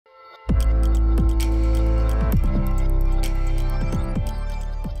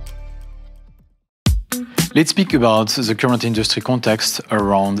Let's speak about the current industry context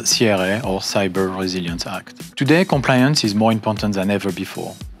around CRA or Cyber Resilience Act. Today, compliance is more important than ever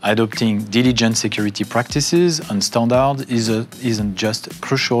before. Adopting diligent security practices and standards isn't just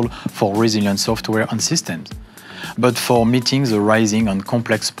crucial for resilient software and systems, but for meeting the rising and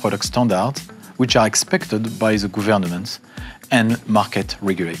complex product standards which are expected by the governments and market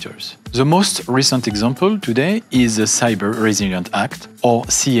regulators. The most recent example today is the Cyber Resilience Act, or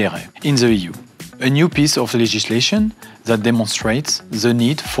CRA, in the EU, a new piece of legislation that demonstrates the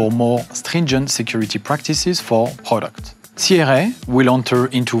need for more stringent security practices for products. CRA will enter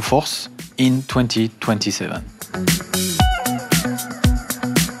into force in 2027.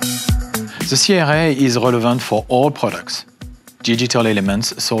 The CRA is relevant for all products, digital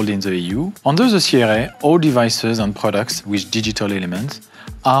elements sold in the EU. Under the CRA, all devices and products with digital elements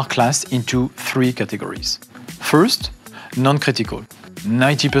are classed into three categories. First, non-critical.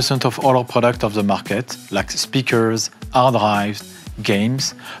 90% of all our products of the market, like speakers, hard drives,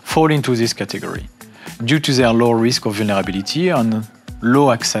 games, fall into this category due to their low risk of vulnerability and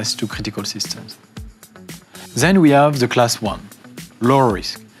low access to critical systems. Then we have the class 1, low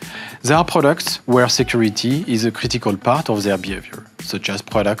risk. There are products where security is a critical part of their behavior, such as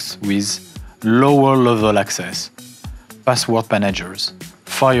products with lower level access, password managers,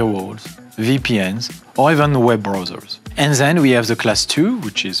 firewalls, VPNs, or even web browsers. And then we have the class 2,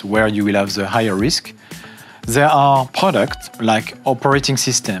 which is where you will have the higher risk. There are products like operating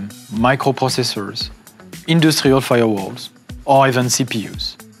system, microprocessors, industrial firewalls, or even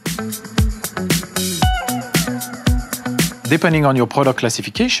CPUs. Depending on your product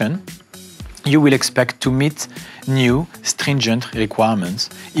classification, you will expect to meet new stringent requirements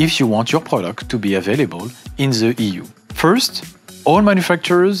if you want your product to be available in the EU. First, all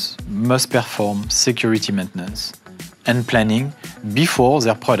manufacturers must perform security maintenance and planning before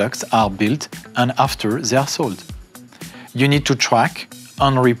their products are built and after they are sold. You need to track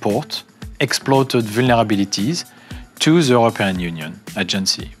and report exploited vulnerabilities to the European Union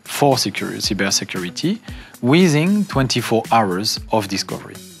Agency for Cybersecurity within 24 hours of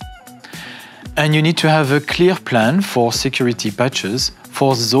discovery. And you need to have a clear plan for security patches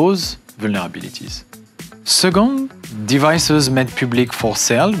for those vulnerabilities. Second, devices made public for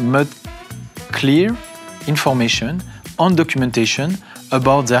sale must clear information and documentation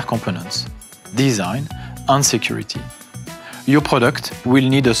about their components, design, and security. Your product will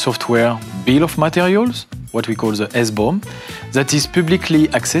need a software bill of materials, what we call the SBOM, that is publicly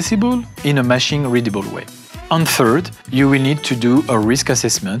accessible in a machine-readable way. And third, you will need to do a risk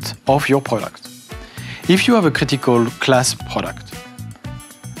assessment of your product. If you have a critical class product,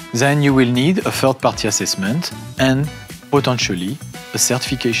 then you will need a third-party assessment and potentially a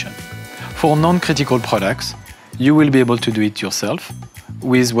certification. For non-critical products, you will be able to do it yourself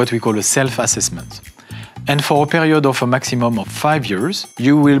with what we call a self-assessment. And for a period of a maximum of 5 years,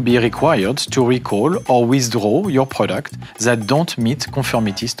 you will be required to recall or withdraw your product that don't meet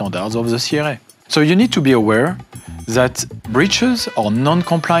conformity standards of the CRA. So you need to be aware that breaches or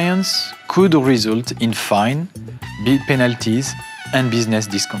non-compliance could result in fine, penalties, and business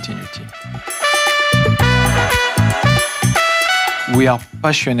discontinuity. We are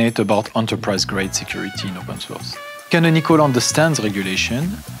passionate about enterprise-grade security in open source. Canonical understands regulation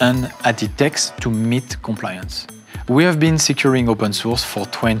and what it takes to meet compliance. We have been securing open source for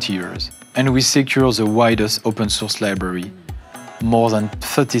 20 years, and we secure the widest open source library, more than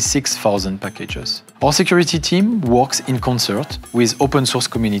 36,000 packages. Our security team works in concert with open source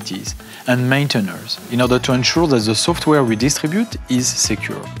communities and maintainers in order to ensure that the software we distribute is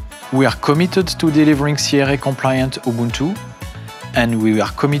secure. We are committed to delivering CRA-compliant Ubuntu, and we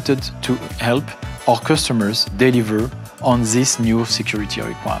are committed to help our customers deliver on these new security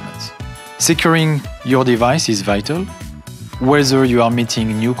requirements. Securing your device is vital, whether you are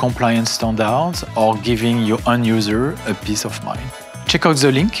meeting new compliance standards or giving your end user a peace of mind. Check out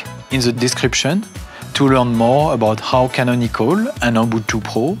the link in the description to learn more about how Canonical and Ubuntu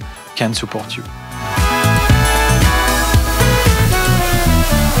Pro can support you.